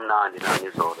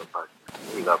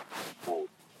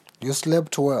You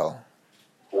slept well.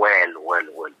 Well,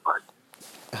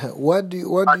 but What do you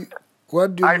mean?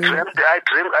 I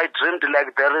dreamed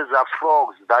like there is a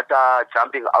frogs that are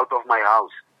jumping out of my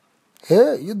house.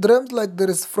 Hey, you dreamt like there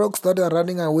is frogs that are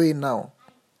running away now.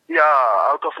 Yeah,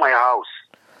 out of my house.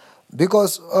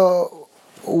 Because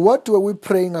what were we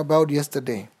praying about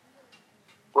yesterday?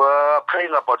 We're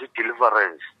praying about the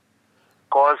deliverance.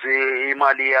 Because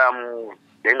imali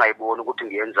bengayiboni ukuthi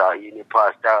ngiyenza yini,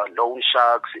 pastor, loan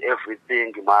sharks,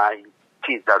 everything, my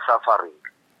kids are suffering.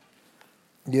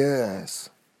 Yes.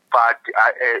 But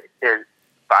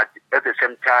but at the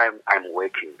same time I'm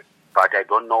working, but I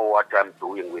don't know what I'm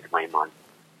doing with my money.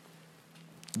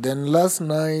 Then last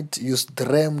night you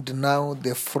dreamed now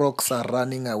the frogs are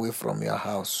running away from your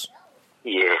house.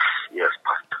 Yes,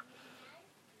 pastor.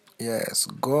 Yes,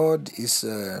 God is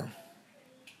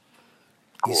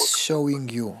showing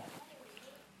you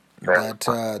that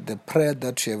the prayer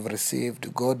that you have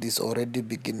received, God is already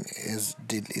is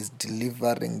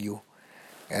delivering you,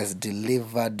 has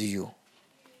delivered you.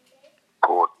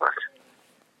 Good, pastor.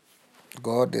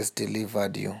 God has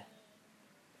delivered you.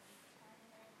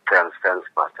 Thanks,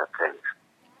 pastor. Thanks.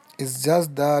 It's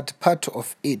just that part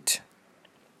of it,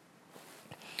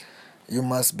 you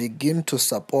must begin to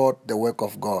support the work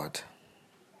of God.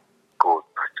 Good,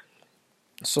 pastor.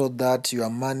 So that your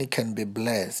money can be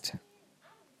blessed.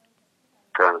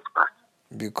 Thanks, pastor.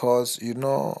 Because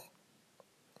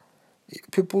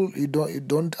people you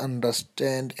don't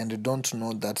understand and you don't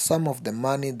know that some of the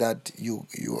money that you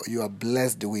are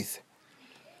blessed with.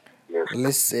 Yes.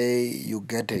 Let's say you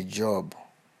get a job.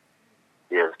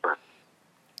 Yes, pastor.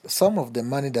 Some of the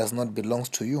money does not belong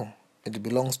to you. It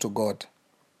belongs to God.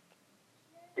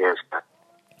 Yes, pastor.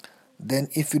 Then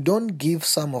if you don't give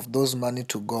some of those money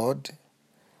to God,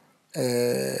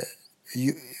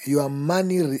 your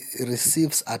money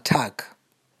receives attack.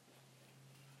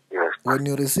 Yes. When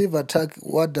you receive attack,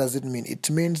 what does it mean? It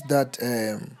means that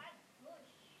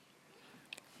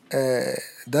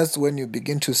that's when you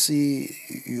begin to see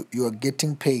you are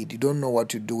getting paid. You don't know what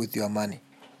to do with your money.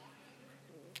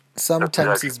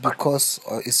 Sometimes it's because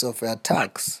it's of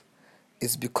attacks.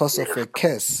 It's because of a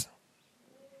curse.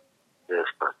 Yes,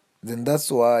 pastor. Then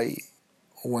that's why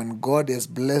when God has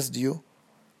blessed you,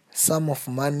 some of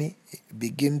money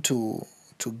begin to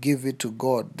give it to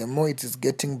God. The more it is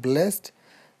getting blessed,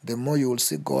 the more you will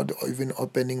see God even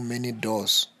opening many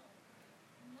doors.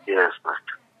 Yes,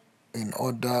 pastor. In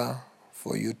order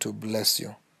for you to bless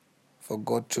you, for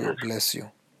God to bless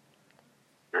you.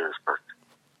 Yes, pastor.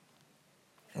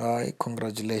 All right,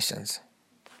 congratulations.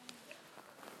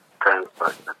 Thanks,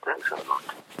 pastor. Thanks a lot.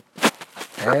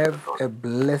 Have a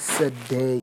blessed day.